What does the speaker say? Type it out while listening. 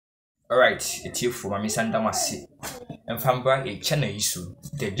Alright, it's here for Miss Andamasi. And Fambra a channel issue.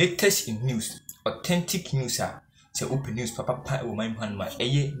 The latest in news, authentic news are say open news, papa or my man, my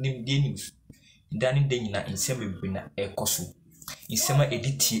name news. Danny Dana in semi winner a cosu. In summer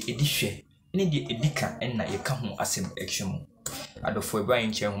edition, any the edika and na ye come as an action. At the for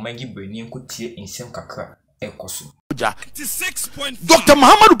Brian Chair, Maggie Brainian could tear in some kakra a cosu. Dr.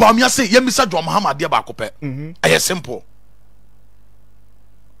 Mahama Bawumia say, Yemisa Mahama dear Bakope. I simple.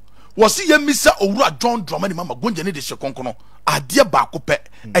 Was he Yemisa Ora John Dramani Mama Gunjani de Shekonkono? A dear Bakope,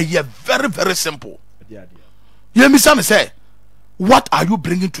 a year very, very simple. Yemisa me say, what are you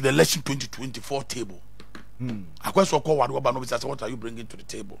bringing to the election 2024 table? I question what are you bringing to the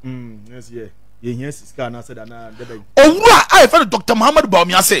table? Yes, Ora, I felt Dr. Mahama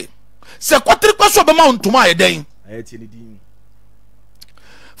Bawumia say, Secretary question the mount to my day.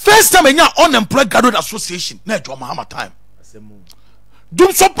 First time in your unemployed graduate association, na John Mahama time.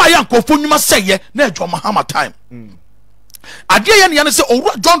 Dum so pa yan kofo nyuma seye na John Mahama time. Ade yan yan say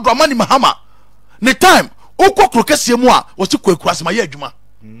Owura John Dramani Mahama ne time okwo krokese mu a wo se kwakurase ma ye adwuma.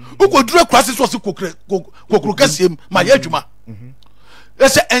 Okwo dure krase so se kokrokese ma ye adwuma.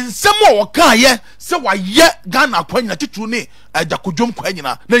 Ese ensem o kan ye se wa ye Ghana kwanyina tituru ne ajakodwom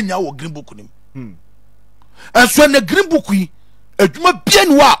kwanyina na nya wo green book nim. Enso na green book yi adwuma bia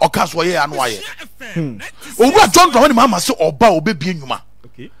ni wa okaso ye anu aye. Owura John Dramani Mahama se oba obebie nwuma.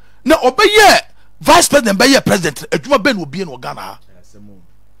 Na obeye vice president be ye president adwuma be no obie no Ghana.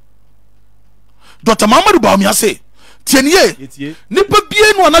 Dr. Mahama Bawumia say tieniye nipa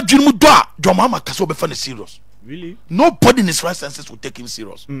bie no na dwene mu do a John Mahama kase obefa ne serious. Really? Nobody in his right senses will take him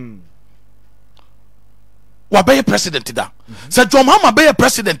serious. Wabeye president da. Say John Mahama be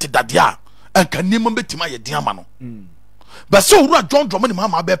president da dia and kan nima betima ye diama no. But so Owura John Dramani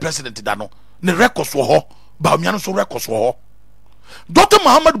Mahama be president da no. Ne records wo ho, Bawumia no so records wo ho. Dr.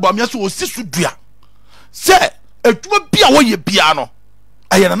 Mahama Bawumia so osisu dua. Say adwuma bia wo ye bia no.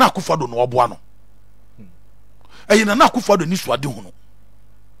 Ayena na Akufo-Addo no oboa no. Ayena na Akufo-Addo ni suade hu no.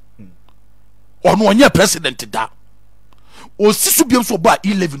 Ono onye president da. Osisu biem so ba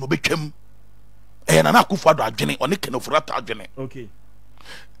 11 no betwam. Ayena na Akufo-Addo adwene, one kenofurata adwene. Okay.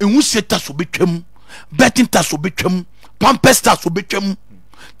 Enwu seta so betwam, betting tax so betwam, pampers tax so betwam.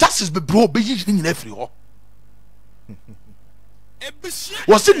 Taxes be bro be yi nyina free ho.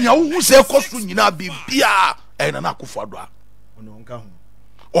 Wose nya wo se koso nyina bibia Ayena na Akufo-Addo a. Ono nka ho.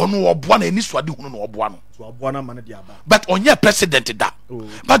 Ono oboa na eni suade hu no oboa no. So oboa na man dia ba. But onye president da.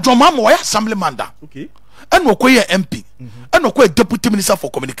 But John Mahama was assemblyman da. Okay. And okoye MP. And okoye deputy minister for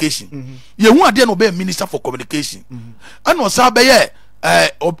communication. Ye hu ade na obe minister for communication. And o sa be ye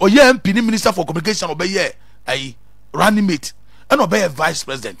oye MP ni minister for communication obe ye running mate. And obe vice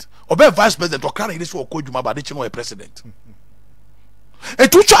president. Obe vice president okara ide so okodwuma ba de chi no president.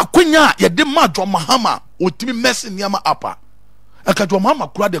 Etuchu akwanya ye de ma John Mahama otimi mess niama apa. Eka John Mahama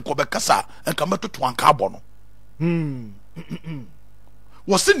kura de ko be kasa enka metoto anka abo no.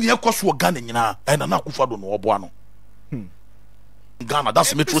 Wose ne ekoso Ghana nyina na na Akufo-Addo no oboa no. Ghana,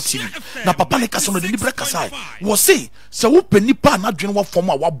 that's Metro TV. Na papa ne kasa no de libre kasa. Wose se wo panipa na dwene wo form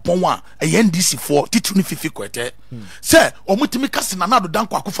a wa bon a NDC for titru ni fifi kwete. Se omutimi kasa na do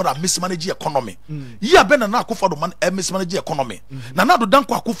danko Akufo-Addo mismanage economy. Yi abe na Akufo-Addo man mismanage economy. Na do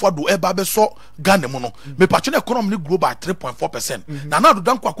danko Akufo-Addo e ba be so Ghana mu no. Me patcho na economy ni grow by 3.4%. Na do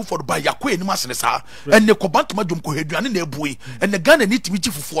danko Akufo-Addo ba yakọ enim asene sa. Enne ko bantoma dwom ko heduane na ebuyi. Enne Ghana ni timi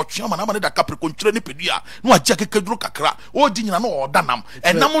chi fufu otwe ma na da Capricorn tire ni pedua. No agye kekeduro kakra. O di nyina no danam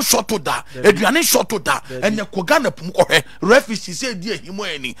enam shoto da eduane shoto da enya kogana pum kohwe refugees say die himo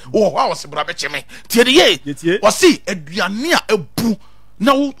ani wo ho awose bra be cheme tie ye wasi eduane a ebu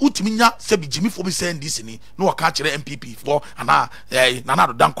na utimi nya se bijimi fo bi say ndisi ni no waka kire MPP for ana na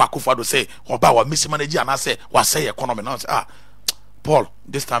do danko Akufo-Addo say oba wa miss manage ana say wa say economy na say Paul,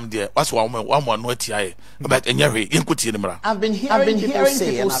 this time there, what's one more no TI about any input. I've been hearing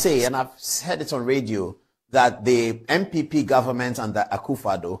people say, and I've heard it on radio, that the MPP government under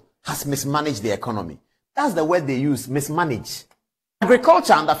Akufo-Addo has mismanaged the economy. That's the word they use, mismanage.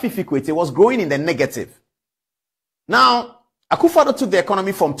 Agriculture under Fifi Kwete was growing in the negative. Now, Akufo-Addo took the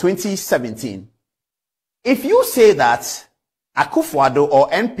economy from 2017. If you say that Akufo-Addo or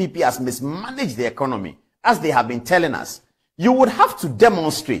NPP has mismanaged the economy, as they have been telling us, you would have to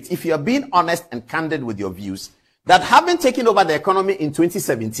demonstrate, if you are being honest and candid with your views, that having taken over the economy in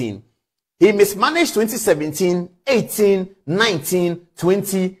 2017, he mismanaged 2017, 18, 19,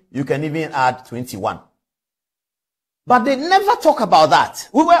 20, you can even add 21. But they never talk about that.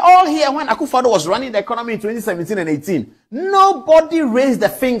 We were all here when Akufo-Addo was running the economy in 2017 and 18. Nobody raised the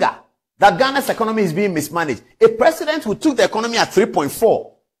finger that Ghana's economy is being mismanaged. A president who took the economy at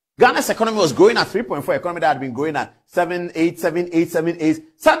 3.4, Ghana's economy was growing at 3.4, economy that had been growing at 7.8, 7.8, 7.8.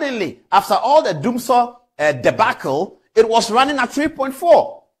 Suddenly, after all the doomsaw debacle, it was running at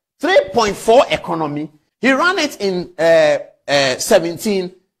 3.4. 3.4 economy. He ran it in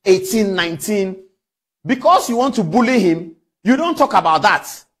 17, 18, 19. Because you want to bully him, you don't talk about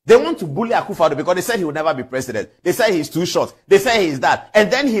that. They want to bully Akufo-Addo because they said he will never be president. They said he's too short. They say he's that.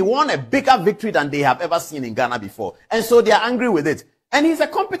 And then he won a bigger victory than they have ever seen in Ghana before. And so they are angry with it. And he's a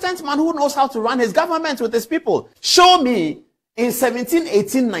competent man who knows how to run his government with his people. Show me in 17,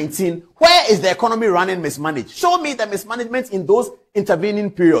 18, 19, where is the economy running mismanaged? Show me the mismanagement in those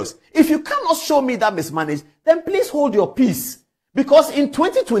intervening periods. If you cannot show me that mismanaged, then please hold your peace. Because in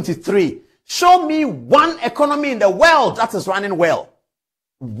 2023, show me one economy in the world that is running well.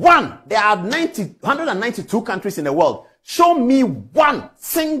 One. There are 192 countries in the world. Show me one,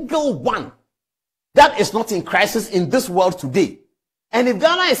 single one, that is not in crisis in this world today. And if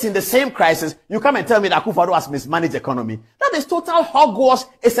Ghana is in the same crisis, you come and tell me that Akufo-Addo has mismanaged economy. That is total hogwash.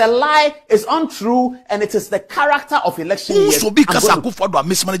 It's a lie. It's untrue. And it is the character of election years. So because Akufo-Addo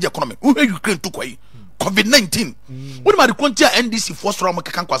mismanaged economy, who are Ukraine to quay? COVID-19. What about the quantity NDC force from a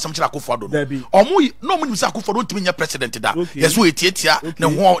can cause some Akufo-Addo? Or no one is Akufo-Addo to be a president. Yes, we eat no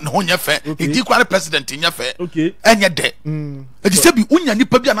one your fair. He did quite a president in your fair. Okay. And yet, it is a be unya ni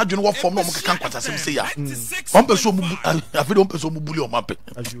pabia na dwene wo form no can kwata sem se ya. On person afi don person bully o mape.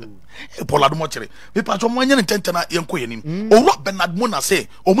 Paul Addo mo kire. Me pa so mo anya ntenta na yenko yenim. Owura Bernard Mona say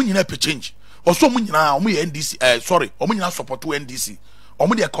o mo nyina pe change. O so mo nyina o mo NDC sorry, o mo nyina support NDC.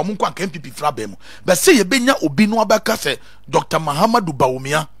 Omo de komo kwa MPP fra bem be se ye benya obi no abaka se Dr. Mahama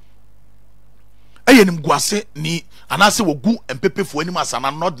Bawumia eyenim guase ni anase wogu MPP fo anim asa na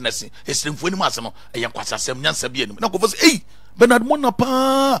nordness esrim fo anim asa no eye kwasasem nyansa bi anim na ko se Bernard Mona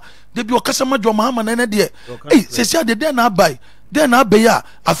pa de bi okasa madwo Mahama na de se se de na abai de na abai a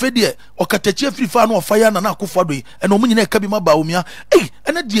afa de okatachi afrifa na ofaya na Akufo-Addo yi eno omo nyina ka bi ma Bawumia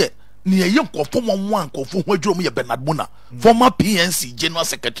ene de ni ye nkofo mo nkofo ho adwuro mo ye Bernard Mona former PNC general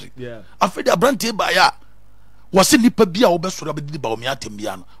secretary afedi abrante ba ya wose nipa bia wo besoro abedi Bawumia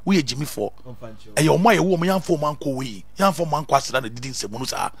atembia no wo ye Jimmy for e ye omo ye wo mo yanfo manko wi yanfo manko asra na didi nsemu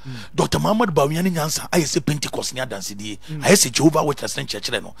sa Dr. Mahama Bawumia ni nyansa aye se Pentecost ni adanse die aye se Jehovah Witness church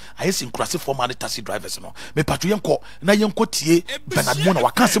no aye se nkurase former taxi drivers no me patro yenko na yenko tie Bernard Mona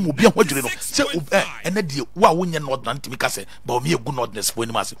waka se mo bia ho adwure no se ene die wo a wonye no na ntimi ka se Bawumia gu nordness fo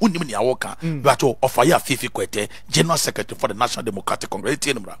ni ma se unim ni awoka bato ofaya fifi kwete general secretary for the National Democratic Congress.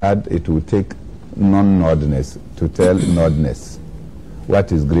 And it will take non-nordness to tell nordness what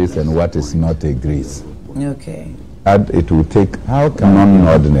is grace and what is not a grace. Okay. And it will take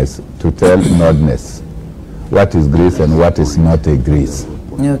non-nordness to tell nordness what is grace and what is not a grace.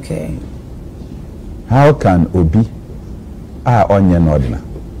 Okay. How can Obi onye nordna?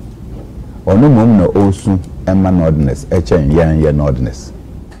 Ono mum no osu emma nordness, echen yan nordness.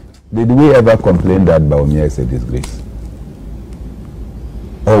 Did we ever complain that Bawumia is a disgrace?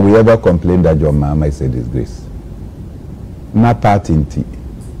 Or we ever complain that your mama is a disgrace? Na party inti.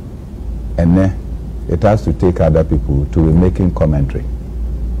 And it has to take other people to be making commentary.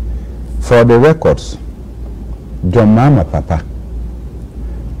 For the records, John Mama Papa,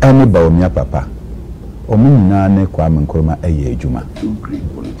 any Bawumia Papa, Ominane Kwame Nkrumah eye ejuma. Two great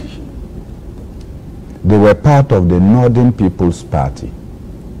politicians. They were part of the Northern People's Party.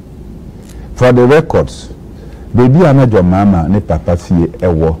 For the records, baby anajo mama ne papa fie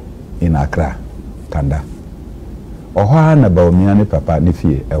ewo in Accra, Kanda. Oha na Bawumia ne papa ne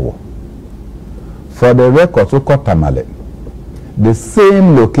fie ewo. For the records, Tamale, the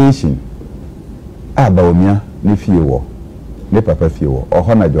same location, Bawumia ne fie wo, ne papa fie wo.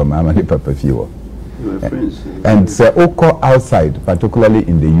 Oha na jo mama ne papa fie wo. And so Oko outside, particularly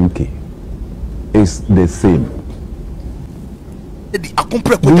in the UK, is the same. The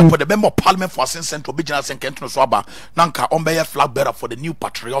accompany for the member of parliament for Central Regional Central Swaba, Nanka Ombaya flag bearer for the new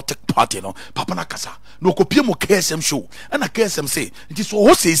patriotic party, no Papa Nakasa, no copy mo KSM show, and a KSM say it is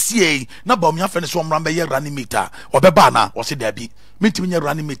so say CA, na Bawumia friend so Rambaya running meter, or Bebana, or say there be meeting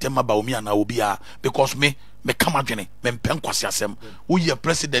running meter, ma Bawumia na ubia, because me come agene, me penquasiasem, we ye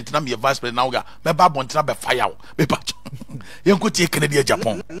president, na me vice president now, me babontina be fire, me patch. You could take Canada,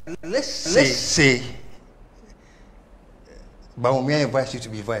 Japan. Let's say Bawumia invites you to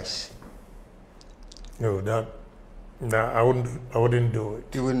be vice. No, that I wouldn't do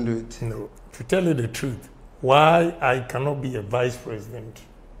it. You wouldn't do it? No. To tell you the truth, why I cannot be a vice president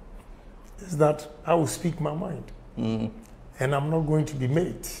is that I will speak my mind. And I'm not going to be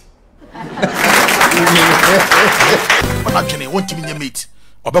made.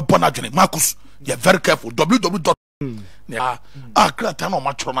 Marcus, you're very careful. www. krata na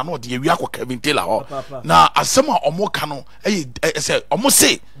omachoro na no de wi akọ Kevin Taylor ho na asem a omo ka no say omo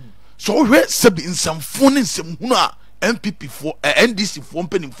say so hwe sebi nsamfo ne nsamhunu a MPP for NDC for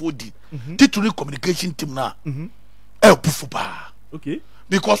mpanimfo di tituli communication team na pufu pa okay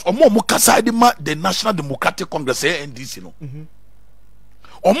because omo kasa de ma the National Democratic Congress NDC no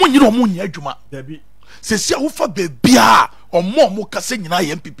omo nyire omo nya adwuma dabi se sia wo fa bebia omo kasa nyina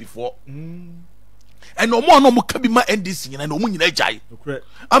ye MPP for and omo ka bi ma NDC nyina na omo nyina agyae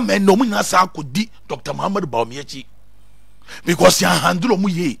amen no omo nyina sa akodi Dr. Mahama Bawumia chi because ya handle omo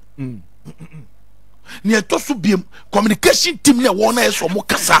ye ni etoso biem communication team ne wona eso omo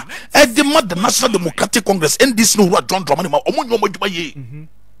kasa e de ma the National Democratic Congress NDC no ru John Dramani ma omo nyomo adwuma ye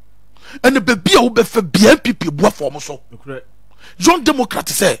and bebia wo be fa bi MPP bua for omo so John Democrat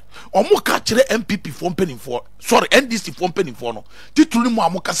say omo ka kire MPP for mpanimfo sorry NDC for mpanimfo no tituli mu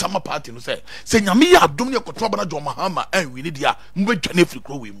amokasa ma party no say nyame ya adom ne koto bana John Mahama wi ni dia mbedwane free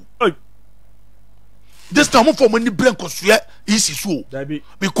kro we mu this time for money brain kosua isi so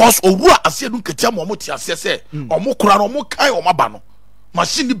because owura ase du ketia mo ti ase say omo kura no omo kai omo ba no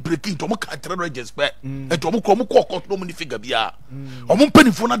machine breaking to omo ka tra register e to omo ko omo ko koto mo ni figure bia omo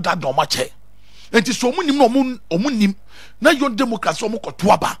mpanimfo na da omo che enti so omo nim no omo nim na yon democracy omo koto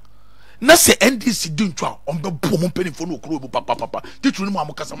aba na se NDC dintwa ombe bo mo mpanimfo no okro bu papa tituni mo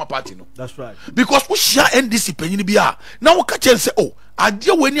amokasa ma party no that's right because wo share NDC panyini bia na wo ka chen say oh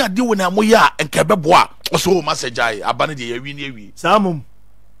ade we ni ade we na moya enka bebo a so message ai abane de yawi ni awi samum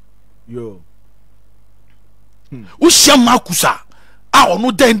yo wo share makusa a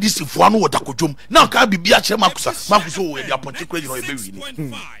ono da NDC fo ano woda kodwom na ka bibia share makusa wo e dia ponte crazy no e be wi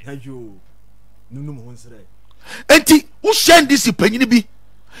ni ayo nunu mo nsere enti wo share NDC panyini bi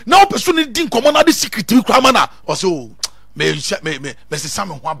na opeso ni din komo na de secret bi kwa na o so me se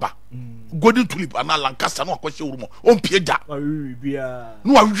same ho aba golden tulip ana Lancaster na akwese wurumo o mpie da bia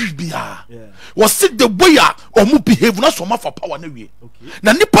no awi bia was sit the boy a o mu behave na so ma for power na wie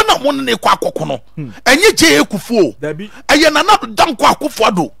na nipa na mo ne kwa akoko no enye je ekufu eye na na dan kwa akofo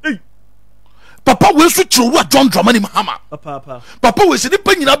ado papa we so chiru a John Dramani Mahama papa we se ni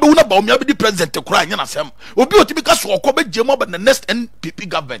pa nyina be wu na Bawumia be di president kura anya na sem obi otimi ka so okọ be jemo ba the next NPP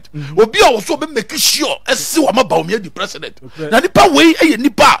government obi a wo so be make sure esi wa ma Bawumia di president na nipa we eye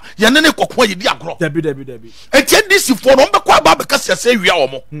nipa ya ne kokko ye di agro dabi enti NDC for no be kwa ba be ka se wia wo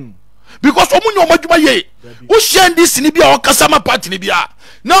mo because omu nyo madwuma ye wo share NDC ni bia o kasa ma party ni bia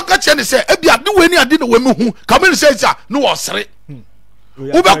na o ka che ne se e bia de we ni ade na we mehu ka me se sia no wo sere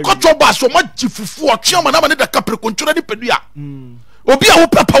wo be kotro ba so ma jifufu o twema na ma ne da kapre kontura ni pedua obi a wo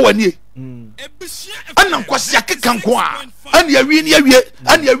papa wani ana nkwasi akeka nko a ana yawi ni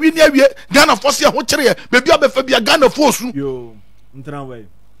awie Ghana force ho kire bebi abefa bia Ghana force yo ntran we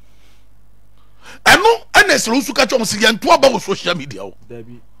eno ana esro su ka chom se ye nto aba wo social media o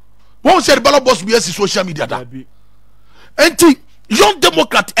dabi won share bala boss bi esi social media da enti young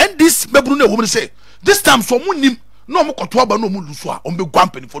democrat NDC mebru na wo say this time so munim no mo koto aba no mo luso a on be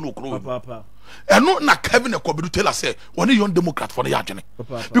guampani for no kro papa eno na Kevin Ekobedu Taylor say one young democrat for the adwene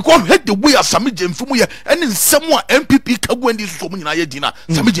because hate the way Sami Jemfimu ye ene nsem a MPP kagu ndi so mo nyina ye dina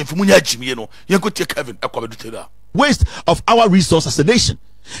Sami Jemfimu nya agimie no ye ko tie Kevin Ekobedu Taylor waste of our resources as a nation.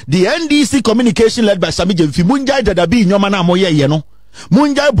 The NDC communication led by Sami Jemfimu Munjai dadabi nyoma na moye ye no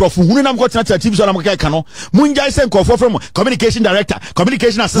Munjai brofu hunu na mkoti na TV so na mkaka kano Munjai sen kofo from communication director,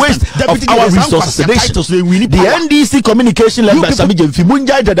 communication assistant, deputy of our resources as a nation. The NDC communication led by Sami Jemfimu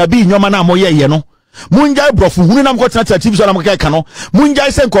Munjai dadabi nyoma na moye ye no Munjai brofu hunu na mkoti na TV so na mkaka kano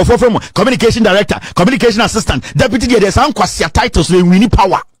Munjai sen kofo from communication director, communication assistant, deputy de san kwasi titles we win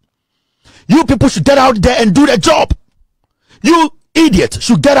power. You people should get out there and do the job. You idiots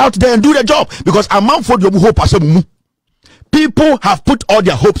should get out there and do the job because a man for your hope as a people have put all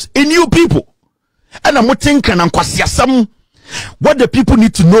their hopes in you people. And I'm thinking what the people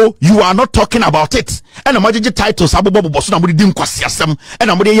need to know, you are not talking about it. And I'm titles and I'm down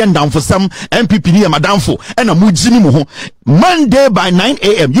for some MPP near Madame for and I'm Monday by 9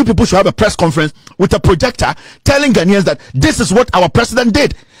 a.m. You people should have a press conference with a projector telling Ghanaians that this is what our president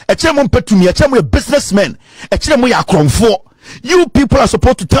did. A businessman, you people are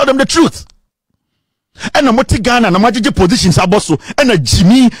supposed to tell them the truth. And I'm Ghana and I'm positions aboso and a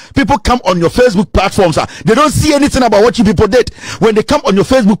Jimmy people come on your Facebook platforms. They don't see anything about what you people did. When they come on your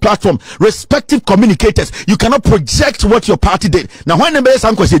Facebook platform, respective communicators, you cannot project what your party did. Now when the best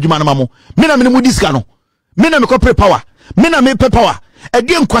uncle said, "Jumanamo, mina minimudiscano, mina me corporate power, mina me power."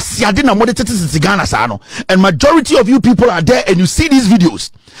 Again, and majority of you people are there and you see these videos.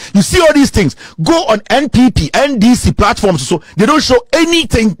 You see all these things. Go on NPP, NDC platforms so they don't show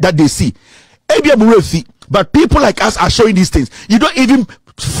anything that they see. But people like us are showing these things. You don't even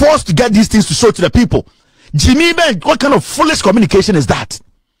force to get these things to show to the people. Jimmy, man, what kind of foolish communication is that?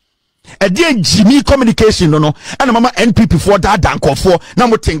 A dear Jimmy communication, no, and mama NPP for that danko for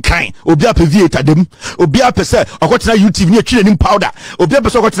now think kind, Obia Peviata them, Obia Pesa, or what now YouTube near chilling powder, Obia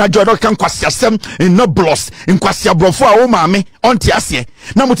Pesa, what now Jordan can quasiasem in no bloss, in quasia brofo, oh mammy, on Tiasie,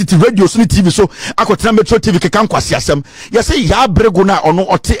 now what it radio Sunny TV, so I could tell Metro TV can quasiasem. Yes, say ya bregona or no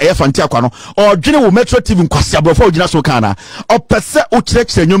or TF and Tiacano, or General Metro TV in quasia brofo, Jinasokana, or Pesa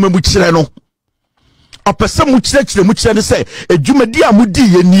Uchrex and Yomu Chireno. Opesa muchire say edwumadi amudi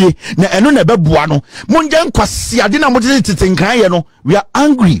yenie na eno na beboa no monja nkwase ade na modete tetenkan ye no. We are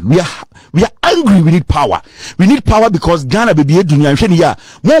angry, we are angry. We need power because Ghana baby edunya hwe ne ya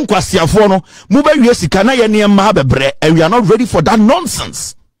mo nkwasiafo no mo ba wie sika na ye ne ma bebre, and we are not ready for that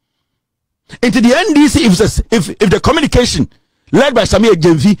nonsense. Into the NDC, if the communication led by Samia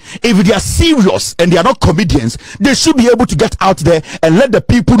Genvi, if they are serious and they are not comedians, they should be able to get out there and let the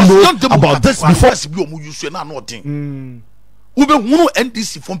people know about this before.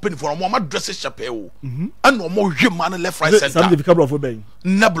 NDC from penny for a moment dresses chapel and no more man left right center.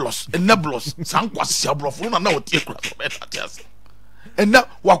 Nebulous, Sanquas, Brofuna, now take and now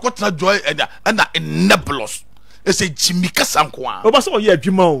what not joy and nebulous. It's a Jimmy Casankwa. Oh, but so yeah,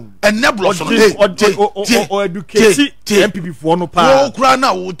 Jimon and nebulous or educate MPP for no power. Oh, cry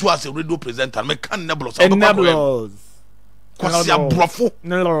now to us a radio presenter, make nebulous and nebulous. Quasia brofo,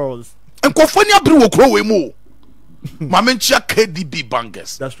 nebulous. And Cofonia brew crow more. Mamentia KDB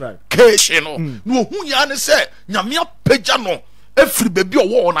bangers. That's right. K channel. No, who yan say, Yamia Pejano. Every baby or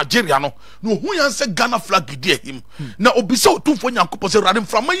war Nigeria no who yan say Ghana flag dear him. Now obiso two for Yankopo say running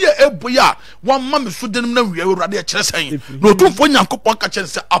from a year boya. One mammy shouldn't know we are already chessing. No two for Yankopo catching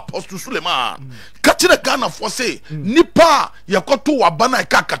say Apostle Suleiman. Catching a Ghana for say Nipa Yakoto Wabana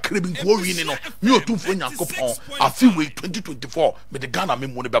Kaka cribbing quarrying no. You two for Yankopo. I feel way 2024. But the Ghana me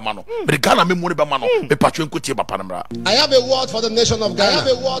money bamano. But the Ghana me money bamano. Me patron kuti bapanamra. I have a word for the nation of Ghana. I have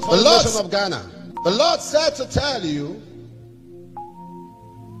a word for the nation of Ghana. The Lord said to tell you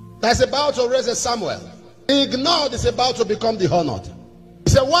that's about to raise a Samuel. The ignored is about to become the honored.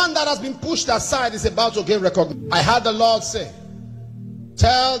 It's the one that has been pushed aside is about to gain recognition. I heard the Lord say,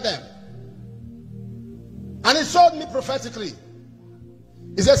 tell them. And he showed me prophetically.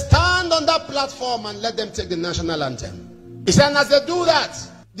 He said, stand on that platform and let them take the national anthem. He said, and as they do that,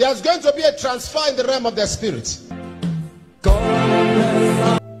 there's going to be a transfer in the realm of their spirit.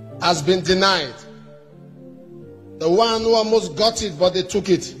 God has been denied. The one who almost got it, but they took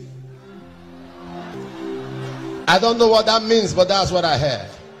it. I don't know what that means, but that's what I heard.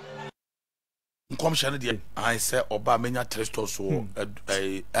 I say Oba menya tresto so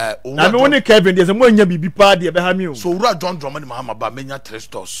I mean when Kevin there's a more nya bibi pa de behind me. So ura John Drummond Mahama ba menya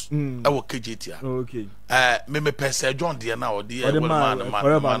trestos e wo KJT. Okay. Me pese John de na o de man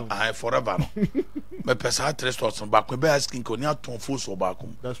forever no. Me pese trestos ba ko be asking ko ni aton foso ba ko.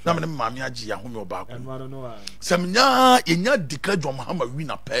 Na me maami agi ya home ba ko. Semnya yenya declare John Mahama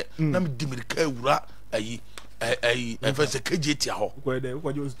winner pe na me dimirika ewura ayi first KJT aho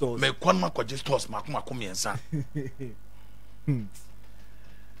me kon ma kwaje stores makoma miensa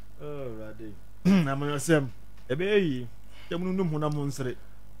ready na mo yosem ebe yi temunu num hona mo nsere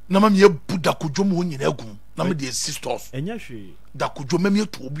na ma me buda kodwom ho nyina agum na me de sisters enya hwe da kodwom me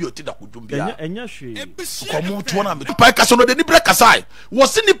to obi oti da kodwom bia enya hwe ko mo to na me pa ka so no de ni break aside wo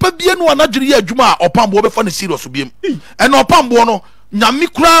se ni pa bie no anadwere ye adwuma a opambo be fa ne serious biem e na opambo no nyame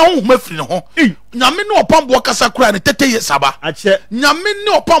kura ho mafiri ne ho nyame ne opambo kasa kura ne tete ye saba nyame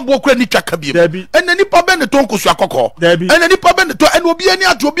ne opambo kura ni twaka biem ene nipa be ne tonkosu akokọ ene nipa be ne to ene obi ani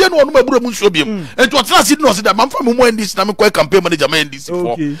ato obi ene onu mabura mu nso biem enti otena si no se da mamfa mu NDC na me kwa campaign manager ma NDC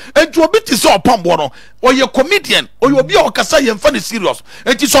for enti obi ti se opambo no oye comedian oye obi o kasa ye mfa ne serious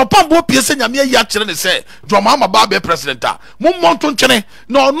enti se opambo pie se nyame ya kire ne se Mahama ba be president a mo monto nkyene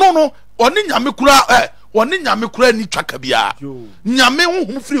no oni nyame kura woni nyame kura ni twaka bia nyame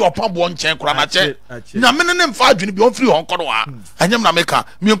hu firi opambo nchen kura na che nyame ne mfa adwene bi on firi hon kono a anyam na meka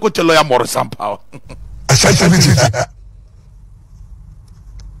mi enko telo ya moro sampa asante biti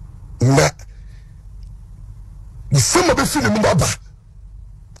na nisema be firi mu baba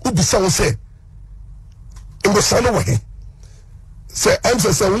ubisa wo se ngosano wahi se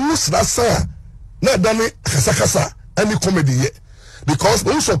amse se wo sra sa na dani kasa ani comedy ye because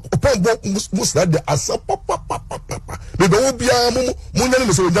we so upon most that the asa papa they don't be munya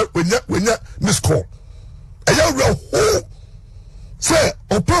me so wenya miss call aya real ho say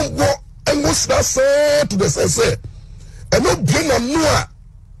upon go and most that say to the say and no be na no a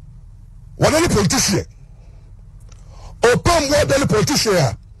one any politician upon go the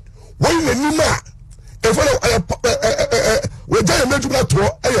politician when you nima if we tell you major to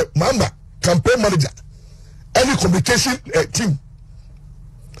Mahama campaign manager any communication team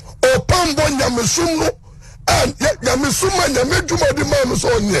o pambo nyamesum and nyamesuma nyameduma de man so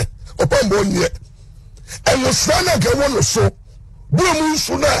onye o pambo onye and sana ke won so bumu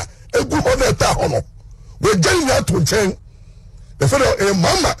so na egu hono ta hono we tell you to chen the fellow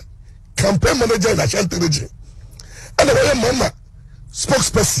Mahama campaign manager na Chantereji and the Mahama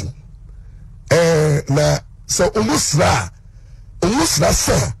spokesperson na so umusra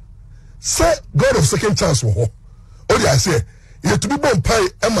say God of second chance wo ho odi I say you to be born pie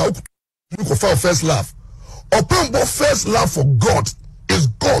Emma you go for first love open bo first love for God is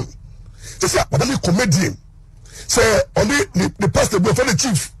gone say abani comedian say only the pastor go for the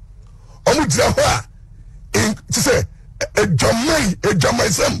chief omu dira ho a in say a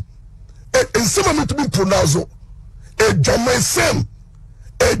jamai sem in some to be pronounced a jamai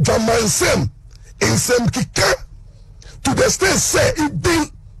sem in some kika to the state say it been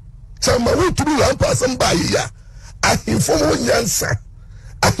chama we to be lampa somebody ya ahimfo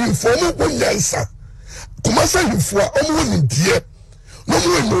nyansa kuma sa himfo a omo ni die no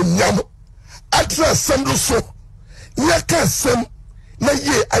mo nyam atra sam do so nya ka sam na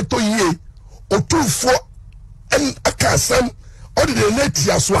ye ato ye otufo en aka sam odi de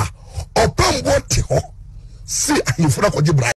netia so a opambo te ho si ahimfo na koje bra